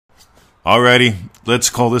Alrighty,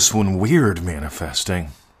 let's call this one Weird Manifesting.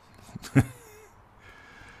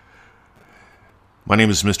 My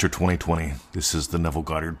name is Mr. 2020. This is the Neville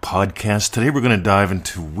Goddard Podcast. Today we're going to dive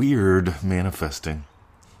into weird manifesting.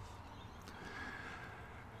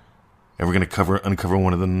 And we're going to uncover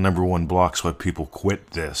one of the number one blocks why people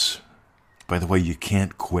quit this. By the way, you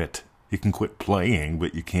can't quit. You can quit playing,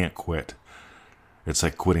 but you can't quit. It's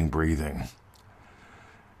like quitting breathing.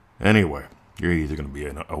 Anyway, you're either going to be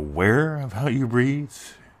aware of how you breathe.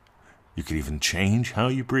 You could even change how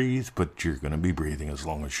you breathe, but you're going to be breathing as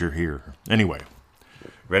long as you're here. Anyway,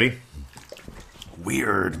 ready?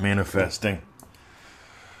 Weird manifesting.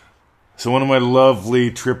 So one of my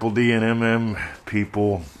lovely Triple D and MM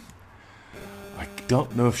people, I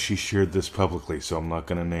don't know if she shared this publicly, so I'm not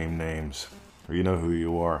going to name names. Or you know who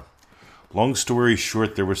you are. Long story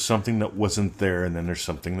short, there was something that wasn't there, and then there's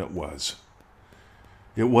something that was.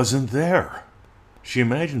 It wasn't there. She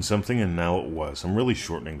imagined something, and now it was. I'm really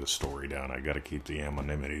shortening the story down. I got to keep the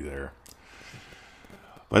anonymity there.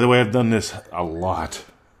 By the way, I've done this a lot.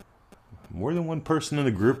 More than one person in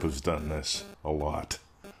the group has done this a lot.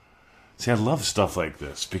 See, I love stuff like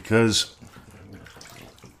this because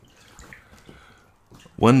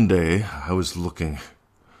one day I was looking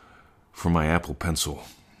for my Apple Pencil.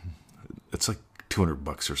 It's like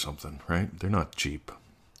 $200 or something, right? They're not cheap.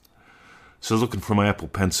 So I was looking for my Apple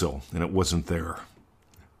Pencil, and it wasn't there.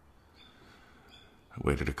 I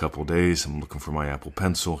waited a couple days. I'm looking for my Apple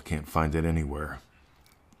Pencil. Can't find it anywhere.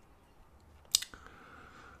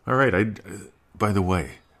 All right. By the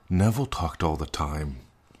way, Neville talked all the time.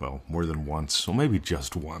 Well, more than once. Well, maybe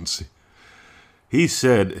just once. He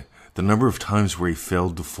said the number of times where he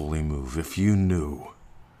failed to fully move. If you knew.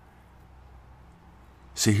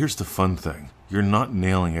 See, here's the fun thing. You're not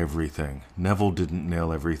nailing everything. Neville didn't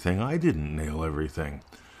nail everything. I didn't nail everything.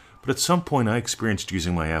 But at some point I experienced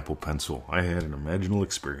using my Apple Pencil. I had an imaginal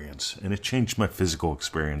experience, and it changed my physical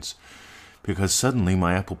experience. Because suddenly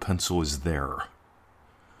my Apple Pencil is there.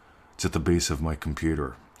 It's at the base of my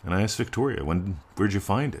computer. And I asked Victoria, where'd you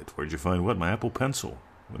find it? Where'd you find what? My Apple Pencil.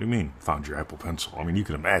 What do you mean, found your Apple Pencil? I mean, you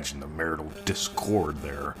can imagine the marital discord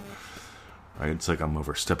there. Right? It's like I'm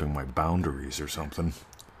overstepping my boundaries or something.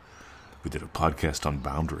 We did a podcast on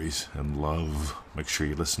boundaries and love. Make sure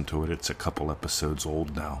you listen to it. It's a couple episodes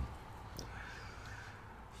old now.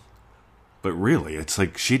 But really, it's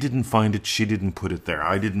like she didn't find it, she didn't put it there.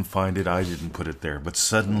 I didn't find it, I didn't put it there. But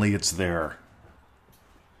suddenly it's there.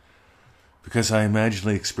 Because I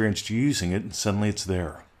imaginally experienced using it, and suddenly it's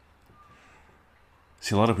there.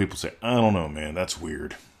 See, a lot of people say, I don't know, man, that's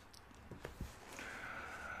weird.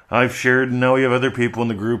 I've shared, and now we have other people in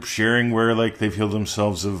the group sharing where, like, they've healed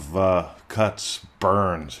themselves of cuts,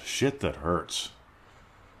 burns, shit that hurts.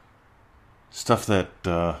 Stuff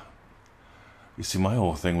that, you see, my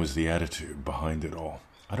whole thing was the attitude behind it all.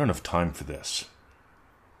 I don't have time for this.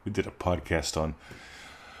 We did a podcast on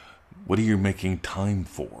what are you making time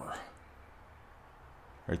for?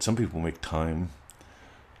 Right? Some people make time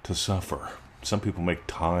to suffer. Some people make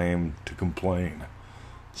time to complain.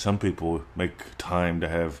 Some people make time to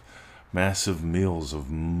have massive meals of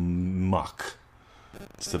muck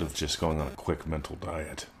instead of just going on a quick mental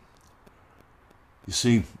diet. You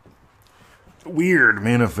see, weird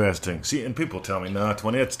manifesting. See, and people tell me, nah,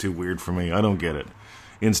 20, that's too weird for me. I don't get it.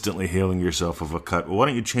 Instantly healing yourself of a cut. Well, why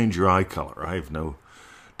don't you change your eye color? I have no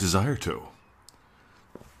desire to.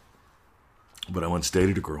 But I once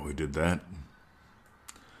dated a girl who did that.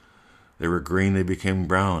 They were green, they became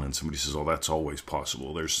brown, and somebody says, oh, that's always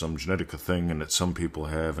possible. There's some genetic thing and that some people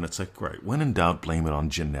have, and it's like, right, when in doubt, blame it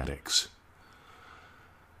on genetics.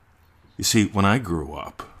 You see, when I grew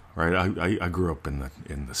up, right, I grew up in the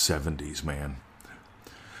 70s, man,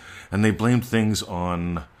 and they blamed things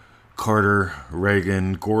on Carter,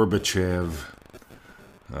 Reagan, Gorbachev.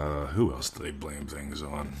 Who else did they blame things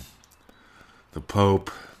on? The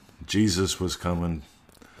Pope, Jesus was coming.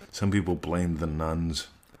 Some people blamed the nuns.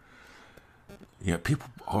 Yeah, people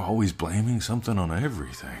are always blaming something on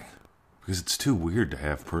everything. Because it's too weird to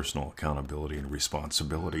have personal accountability and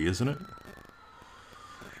responsibility, isn't it?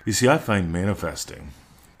 You see, I find manifesting,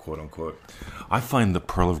 quote unquote, I find the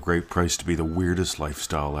pearl of great price to be the weirdest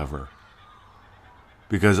lifestyle ever.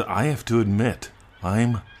 Because I have to admit,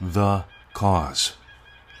 I'm the cause.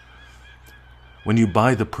 When you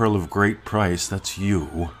buy the pearl of great price, that's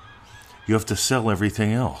you. You have to sell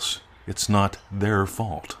everything else. It's not their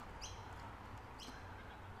fault.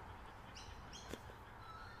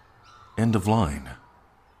 End of line.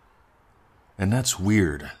 And that's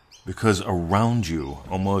weird, because around you,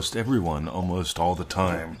 almost everyone, almost all the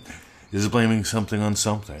time, is blaming something on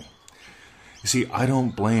something. You see, I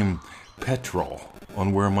don't blame petrol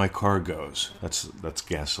on where my car goes. That's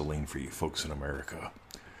gasoline for you folks in America.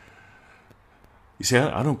 You see,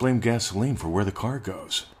 I don't blame gasoline for where the car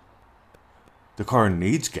goes. The car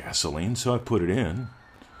needs gasoline, so I put it in.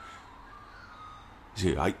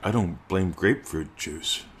 See, I don't blame grapefruit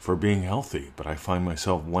juice for being healthy, but I find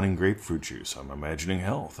myself wanting grapefruit juice. I'm imagining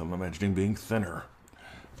health. I'm imagining being thinner.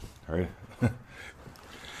 All right?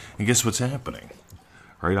 And guess what's happening?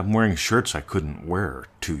 All right, I'm wearing shirts I couldn't wear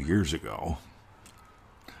 2 years ago.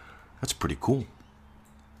 That's pretty cool.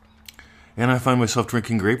 And I find myself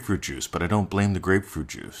drinking grapefruit juice, but I don't blame the grapefruit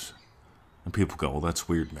juice. And people go, well, that's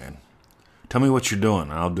weird, man. Tell me what you're doing,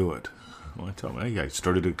 and I'll do it. Well, I tell them, hey, I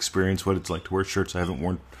started to experience what it's like to wear shirts I haven't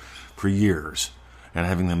worn for years, and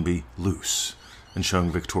having them be loose, and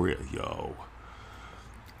showing Victoria, yo.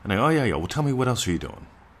 And I go, oh, yeah, well, tell me, what else are you doing?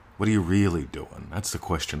 What are you really doing? That's the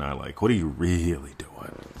question I like. What are you really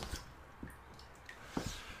doing?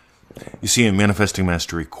 You see, in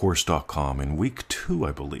ManifestingMasteryCourse.com, in week 2,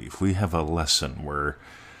 I believe, we have a lesson where,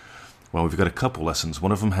 well, we've got a couple lessons.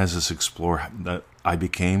 One of them has us explore that I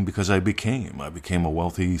became because I became. I became a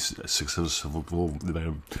wealthy, successful,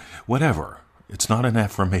 whatever. It's not an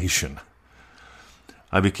affirmation.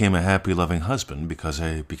 I became a happy, loving husband because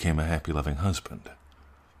I became a happy, loving husband.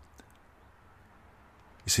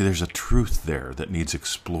 You see, there's a truth there that needs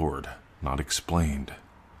explored, not explained.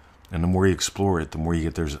 And the more you explore it, the more you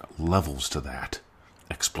get there's levels to that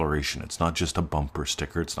exploration. It's not just a bumper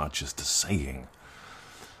sticker. It's not just a saying.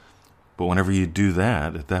 But whenever you do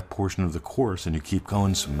that, at that portion of the course, and you keep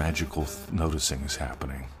going, some magical noticing is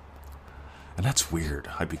happening. And that's weird.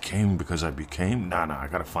 I became because I became? Nah, I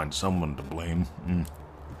gotta find someone to blame.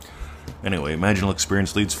 Anyway, imaginal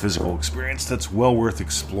experience leads physical experience. That's well worth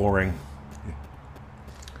exploring.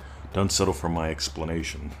 Don't settle for my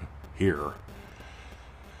explanation here.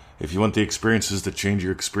 If you want the experiences that change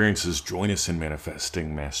your experiences, join us in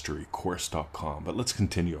ManifestingMasteryCourse.com. But let's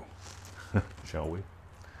continue, shall we?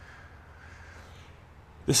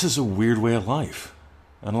 This is a weird way of life.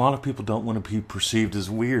 And a lot of people don't want to be perceived as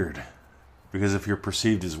weird. Because if you're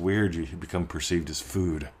perceived as weird, you become perceived as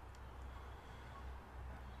food.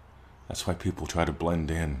 That's why people try to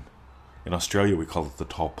blend in. In Australia, we call it the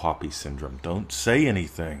tall poppy syndrome. Don't say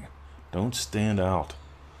anything. Don't stand out.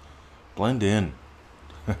 Blend in.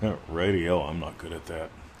 Radio, I'm not good at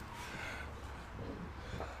that.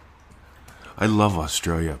 I love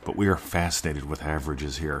Australia, but we are fascinated with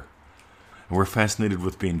averages here. And we're fascinated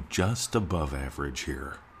with being just above average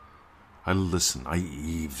here. I listen, I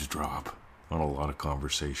eavesdrop on a lot of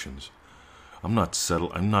conversations. I'm not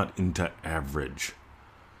settled, I'm not into average.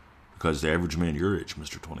 Because the average man your age,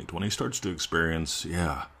 Mr. 2020, starts to experience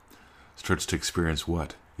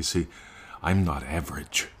what? You see, I'm not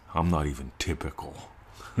average. I'm not even typical.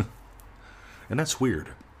 And that's weird.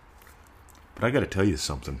 But I got to tell you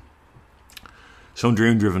something. So in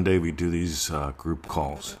Dream Driven Day, we do these group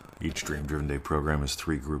calls. Each Dream Driven Day program is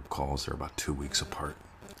 3 group calls. They're about 2 weeks apart.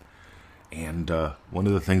 And one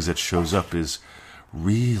of the things that shows up is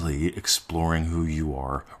really exploring who you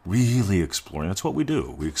are. Really exploring. That's what we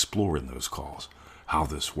do. We explore in those calls how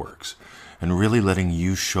this works. And really letting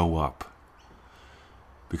you show up.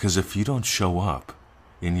 Because if you don't show up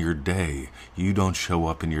in your day, you don't show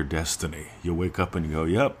up in your destiny. You wake up and you go,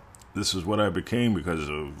 yep, this is what I became because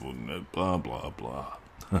of blah, blah, blah.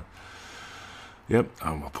 Yep,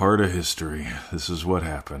 I'm a part of history. This is what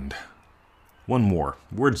happened. One more.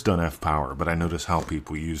 Words don't have power, but I notice how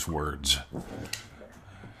people use words.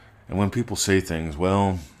 And when people say things,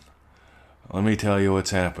 well, let me tell you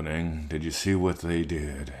what's happening. Did you see what they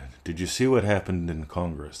did? Did you see what happened in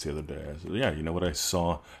Congress the other day? I said, yeah, you know what I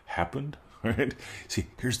saw happened? Right? See,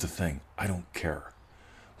 here's the thing. I don't care.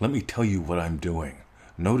 Let me tell you what I'm doing.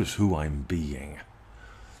 Notice who I'm being.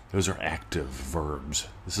 Those are active verbs.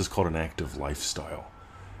 This is called an active lifestyle.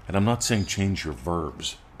 And I'm not saying change your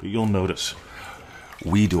verbs, but you'll notice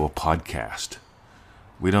we do a podcast.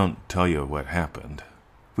 We don't tell you what happened.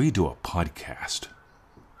 We do a podcast.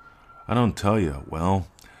 I don't tell you, well,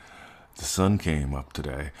 the sun came up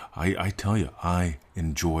today. I tell you, I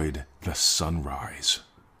enjoyed the sunrise.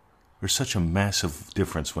 There's such a massive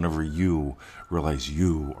difference whenever you realize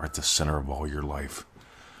you are at the center of all your life.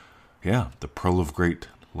 Yeah, the Pearl of Great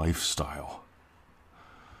lifestyle.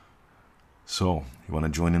 So, you want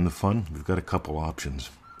to join in the fun? We've got a couple options.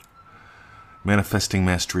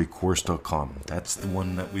 ManifestingMasteryCourse.com. That's the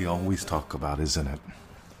one that we always talk about, isn't it?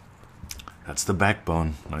 That's the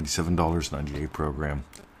backbone. $97.98 program.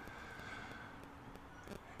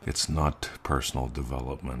 It's not personal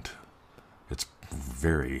development. It's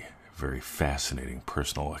very, very fascinating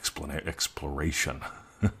personal exploration.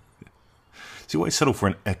 See, why settle for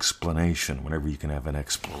an explanation whenever you can have an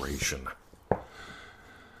exploration?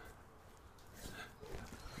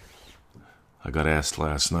 I got asked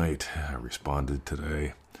last night. I responded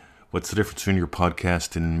today. What's the difference between your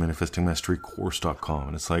podcast and ManifestingMasteryCourse.com?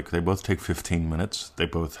 And it's like they both take 15 minutes. They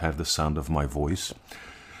both have the sound of my voice.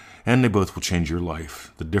 And they both will change your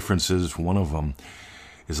life. The difference is one of them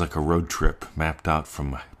is like a road trip mapped out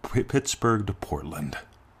from Pittsburgh to Portland.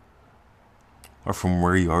 Or from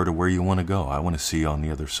where you are to where you want to go. I want to see you on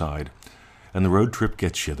the other side. And the road trip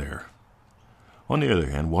gets you there. On the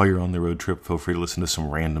other hand, while you're on the road trip, feel free to listen to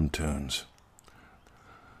some random tunes.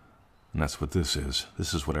 And that's what this is.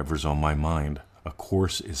 This is whatever's on my mind. A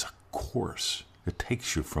course is a course. It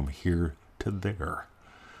takes you from here to there.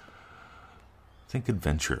 Think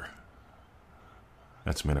adventure.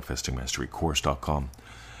 That's ManifestingMasteryCourse.com.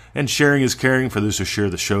 And sharing is caring for those who share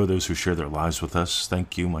the show, those who share their lives with us.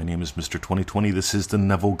 Thank you. My name is Mr. 2020. This is the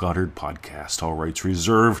Neville Goddard Podcast. All rights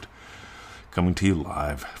reserved. Coming to you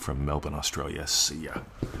live from Melbourne, Australia. See ya.